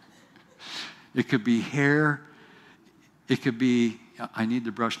 It could be hair. It could be, I need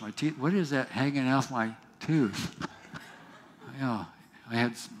to brush my teeth. What is that hanging out my tooth? Yeah, I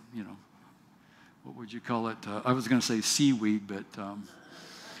had, what would you call it? I was going to say seaweed,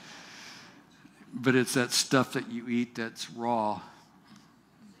 but it's that stuff that you eat that's raw.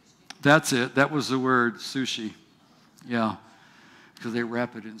 That's it. That was the word, sushi. Yeah, because they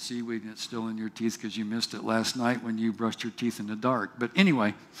wrap it in seaweed and it's still in your teeth because you missed it last night when you brushed your teeth in the dark. But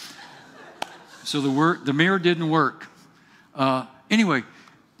anyway, so the mirror didn't work. Anyway,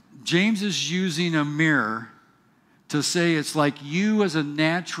 James is using a mirror to say it's like you as a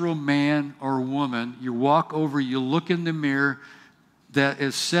natural man or woman, you walk over, you look in the mirror that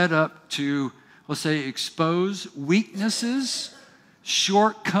is set up to, let's say, expose weaknesses,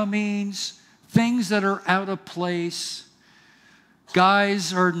 shortcomings, things that are out of place.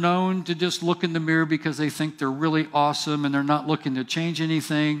 Guys are known to just look in the mirror because they think they're really awesome and they're not looking to change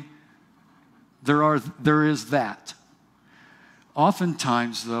anything. There is that.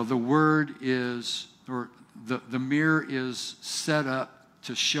 Oftentimes, though, the word is, or the mirror is set up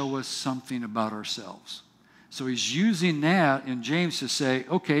to show us something about ourselves. So he's using that in James to say,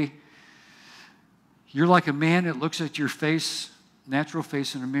 okay, you're like a man that looks at your face, natural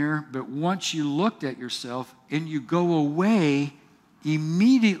face in a mirror, but once you looked at yourself and you go away,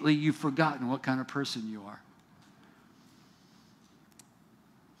 immediately you've forgotten what kind of person you are.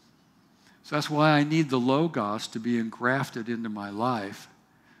 So that's why I need the Logos to be engrafted into my life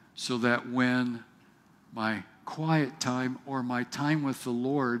so that when my quiet time or my time with the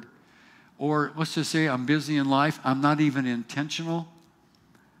Lord, or let's just say I'm busy in life, I'm not even intentional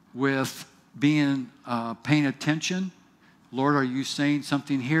with paying attention. Lord, are you saying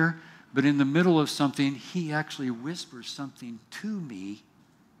something here? But in the middle of something, he actually whispers something to me.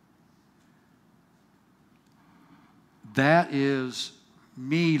 That is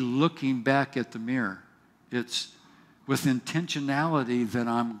me looking back at the mirror. It's with intentionality that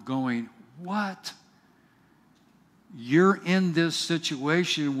I'm going, what? You're in this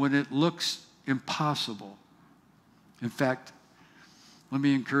situation when it looks impossible. In fact, let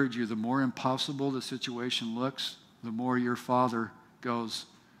me encourage you, the more impossible the situation looks, the more your Father goes,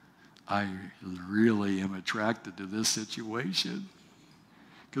 I really am attracted to this situation.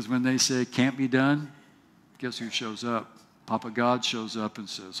 Because when they say it can't be done, guess who shows up? Papa God shows up and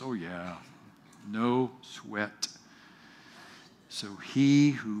says, oh yeah, no sweat. So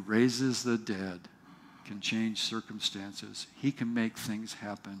he who raises the dead can change circumstances. He can make things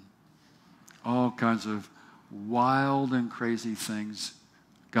happen. All kinds of wild and crazy things.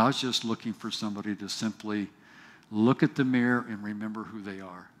 God's just looking for somebody to simply look at the mirror and remember who they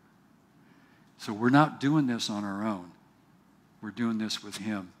are. So we're not doing this on our own. We're doing this with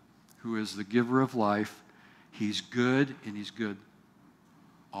him, who is the giver of life. He's good, and he's good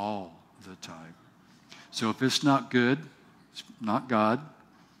all the time. So if it's not good, it's not God,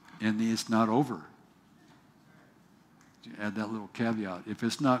 and it's not over. Add that little caveat. If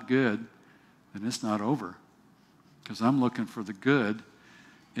it's not good, then it's not over. Because I'm looking for the good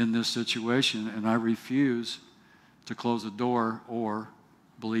in this situation, and I refuse to close the door or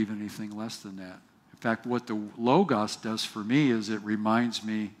believe anything less than that. In fact, what the Logos does for me is it reminds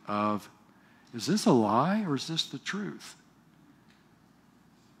me of, is this a lie or is this the truth?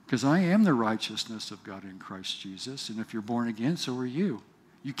 Because I am the righteousness of God in Christ Jesus, and if you're born again, so are you.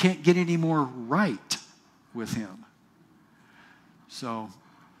 You can't get any more right with him. So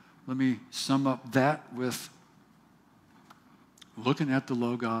let me sum up that with looking at the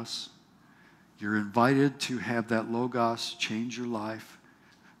Logos. You're invited to have that Logos change your life,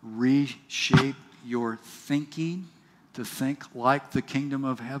 reshape your thinking to think like the kingdom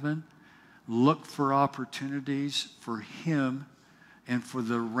of heaven. Look for opportunities for him and for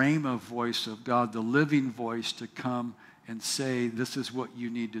the rhema voice of God, the living voice, to come and say, this is what you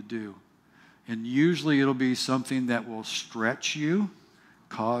need to do. And usually it'll be something that will stretch you,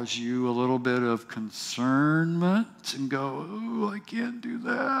 cause you a little bit of concernment, and go, oh, I can't do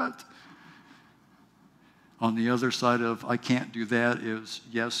that. On the other side of, I can't do that, is,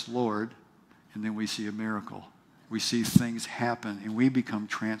 yes, Lord. And then we see a miracle. We see things happen, and we become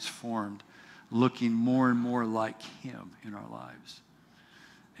transformed, looking more and more like him in our lives.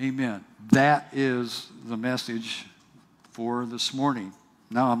 Amen. That is the message for this morning.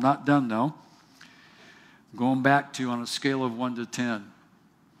 Now, I'm not done, though. Going back to, on a scale of 1 to 10,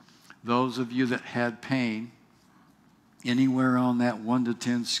 those of you that had pain, anywhere on that 1 to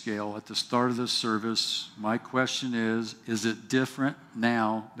 10 scale at the start of the service, my question is it different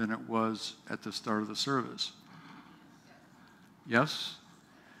now than it was at the start of the service? Yes?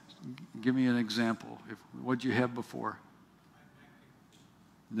 Give me an example. What did you have before?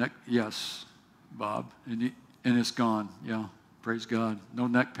 Neck, yes, Bob. And it's gone. Yeah, praise God. No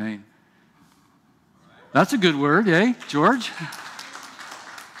neck pain. That's a good word, eh, George?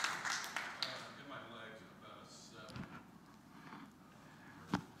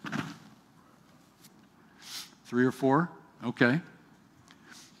 3 or 4? Okay.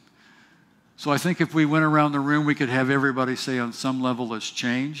 So I think if we went around the room, we could have everybody say on some level it's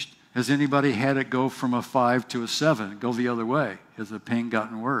changed. Has anybody had it go from a 5 to a 7? Go the other way. Has the pain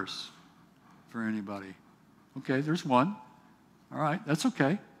gotten worse for anybody? Okay, there's one. All right, that's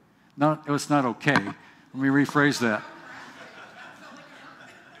okay. It's not okay. Let me rephrase that.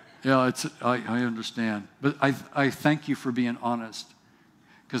 Yeah, I understand. But I thank you for being honest.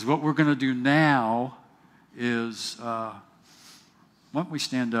 Because what we're going to do now is, why don't we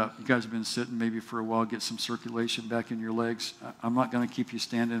stand up? You guys have been sitting maybe for a while, get some circulation back in your legs. I'm not going to keep you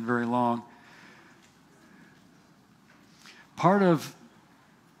standing very long. Part of,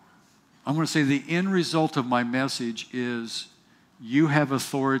 I'm going to say the end result of my message is you have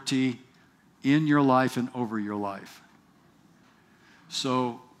authority in your life and over your life.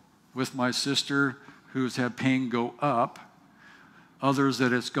 So with my sister who's had pain go up, others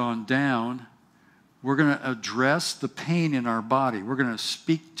that it's gone down, we're going to address the pain in our body. We're going to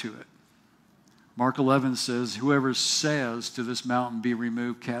speak to it. Mark 11 says, whoever says to this mountain, be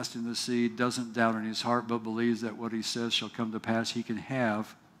removed, cast in the sea, doesn't doubt in his heart, but believes that what he says shall come to pass, he can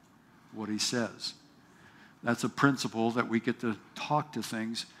have what he says. That's a principle that we get to talk to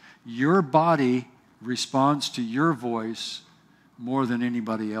things. Your body responds to your voice more than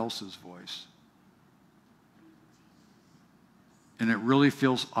anybody else's voice. And it really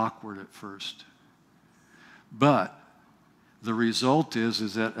feels awkward at first. But the result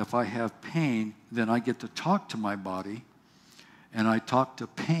is that if I have pain, then I get to talk to my body, and I talk to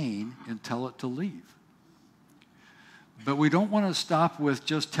pain and tell it to leave. But we don't want to stop with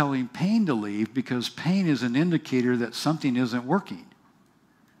just telling pain to leave, because pain is an indicator that something isn't working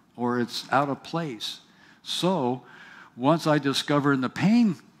or it's out of place. So once I discover in the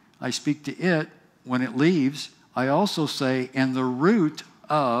pain, I speak to it. When it leaves, I also say, and the root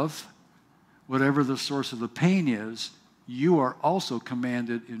of whatever the source of the pain is, you are also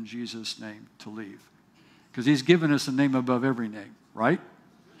commanded in Jesus' name to leave. Because he's given us a name above every name, right?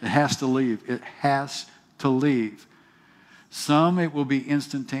 It has to leave. It has to leave. Some it will be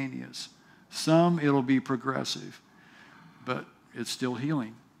instantaneous. Some it'll be progressive. But it's still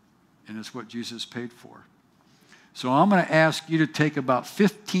healing. And it's what Jesus paid for. So I'm going to ask you to take about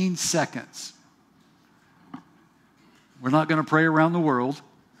 15 seconds. We're not going to pray around the world.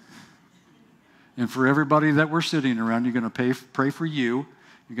 And for everybody that we're sitting around, you're going to pray for you.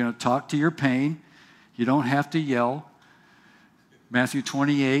 You're going to talk to your pain. You don't have to yell. Matthew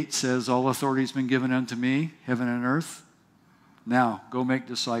 28 says, all authority has been given unto me, heaven and earth. Now, go make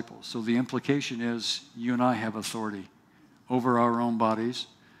disciples. So the implication is you and I have authority over our own bodies.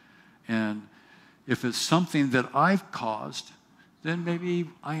 And if it's something that I've caused, then maybe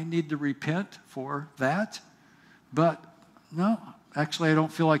I need to repent for that. But no, Actually, I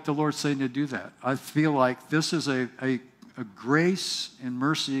don't feel like the Lord's saying to do that. I feel like this is a grace and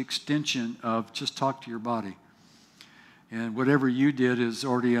mercy extension of just talk to your body. And whatever you did is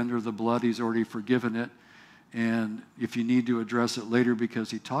already under the blood. He's already forgiven it. And if you need to address it later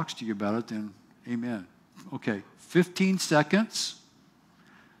because he talks to you about it, then amen. Okay, 15 seconds.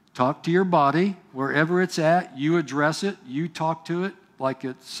 Talk to your body. Wherever it's at, you address it. You talk to it like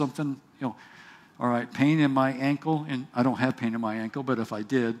it's something, all right, pain in my ankle. And I don't have pain in my ankle, but if I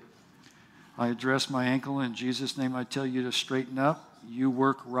did, I address my ankle. In Jesus' name, I tell you to straighten up. You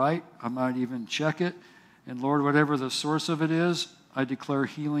work right. I might even check it. And Lord, whatever the source of it is, I declare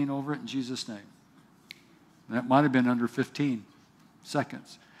healing over it in Jesus' name. That might have been under 15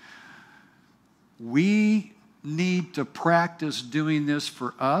 seconds. We need to practice doing this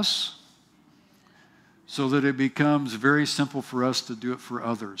for us so that it becomes very simple for us to do it for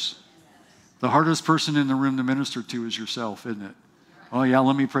others. The hardest person in the room to minister to is yourself, isn't it? Oh, yeah,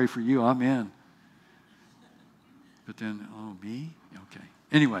 let me pray for you. I'm in. But then, oh, me? Okay.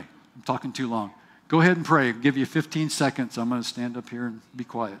 Anyway, I'm talking too long. Go ahead and pray. I'll give you 15 seconds. I'm going to stand up here and be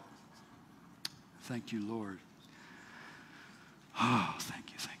quiet. Thank you, Lord. Oh,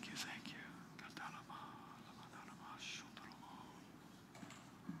 thank you, thank you, thank you.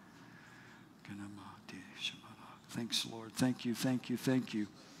 Thanks, Lord. Thank you, thank you, thank you.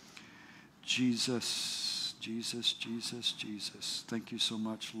 Jesus, Jesus, Jesus, Jesus. Thank you so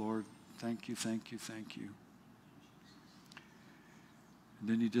much, Lord. Thank you, thank you, thank you. And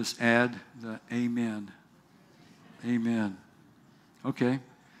then you just add the amen. Amen. Okay.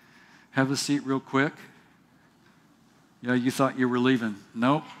 Have a seat real quick. Yeah, you thought you were leaving.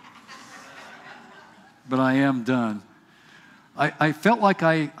 Nope. But I am done. I felt like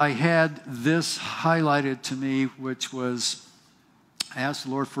I had this highlighted to me, which was, I asked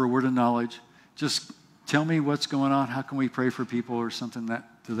the Lord for a word of knowledge. Just tell me what's going on. How can we pray for people or something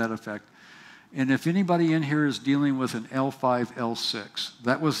to that effect? And if anybody in here is dealing with an L5, L6,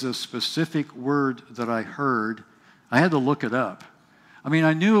 that was the specific word that I heard. I had to look it up. I mean,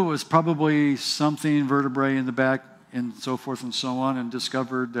 I knew it was probably something vertebrae in the back and so forth and so on, and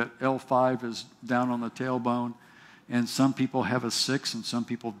discovered that L5 is down on the tailbone, and some people have a 6 and some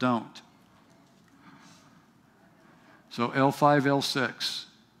people don't. So L5, L6.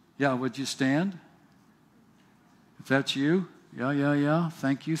 Yeah, would you stand? If that's you, yeah.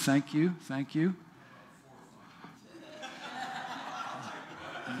 Thank you, thank you, thank you.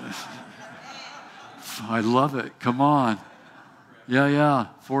 I love it. Come on. Yeah.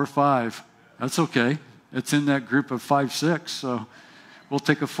 4, 5. That's okay. It's in that group of 5, 6, so we'll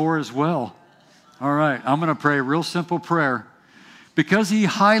take a 4 as well. All right, I'm going to pray a real simple prayer. Because he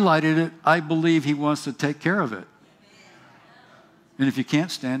highlighted it, I believe he wants to take care of it. And if you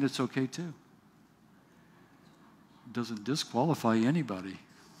can't stand, it's okay too. It doesn't disqualify anybody.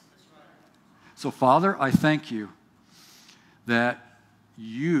 So, Father, I thank you that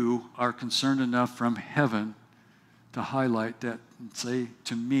you are concerned enough from heaven to highlight that and say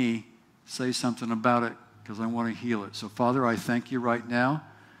to me, say something about it because I want to heal it. So, Father, I thank you right now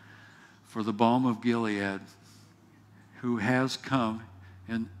for the balm of Gilead who has come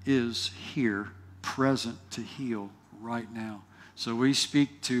and is here present to heal right now. So we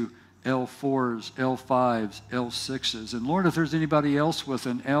speak to L4s, L5s, L6s. And Lord, if there's anybody else with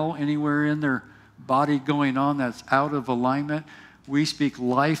an L anywhere in their body going on that's out of alignment, we speak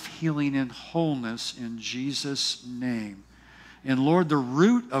life, healing, and wholeness in Jesus' name. And Lord, the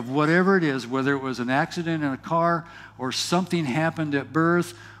root of whatever it is, whether it was an accident in a car or something happened at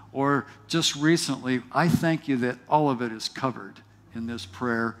birth or just recently, I thank you that all of it is covered in this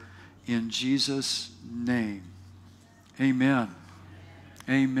prayer in Jesus' name. Amen.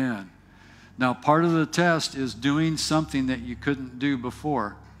 Amen. Now, part of the test is doing something that you couldn't do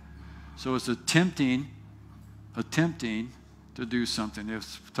before. So it's attempting to do something. If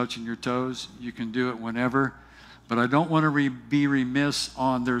it's touching your toes, you can do it whenever. But I don't want to be remiss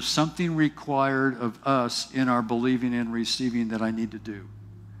on there's something required of us in our believing and receiving that I need to do.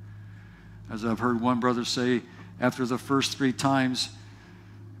 As I've heard one brother say, after the first 3 times,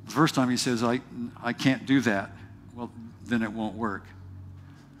 the first time he says, I can't do that. Well, then it won't work.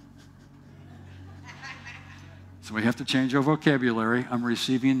 So we have to change our vocabulary. I'm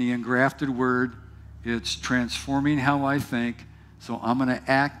receiving the engrafted word. It's transforming how I think. So I'm going to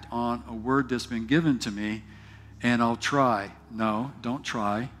act on a word that's been given to me, and I'll try. No, don't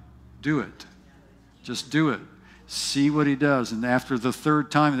try. Do it. Just do it. See what he does. And after the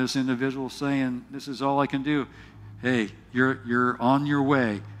 3rd time, this individual saying, this is all I can do. Hey, you're on your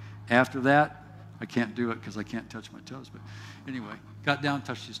way. After that, I can't do it because I can't touch my toes. But anyway, got down,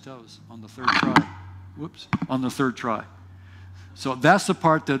 touched his toes on the 3rd try. Whoops, on the 3rd try. So that's the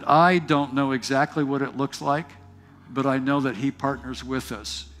part that I don't know exactly what it looks like, but I know that he partners with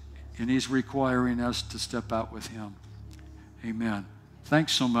us, and he's requiring us to step out with him. Amen.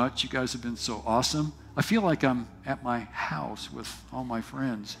 Thanks so much. You guys have been so awesome. I feel like I'm at my house with all my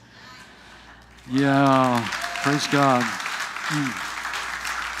friends. Yeah, praise God.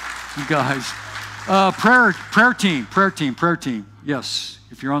 You guys. Prayer team. Yes,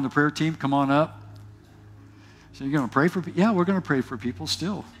 if you're on the prayer team, come on up. So you're going to pray for people? Yeah, we're going to pray for people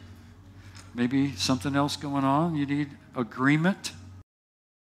still. Maybe something else going on. You need agreement.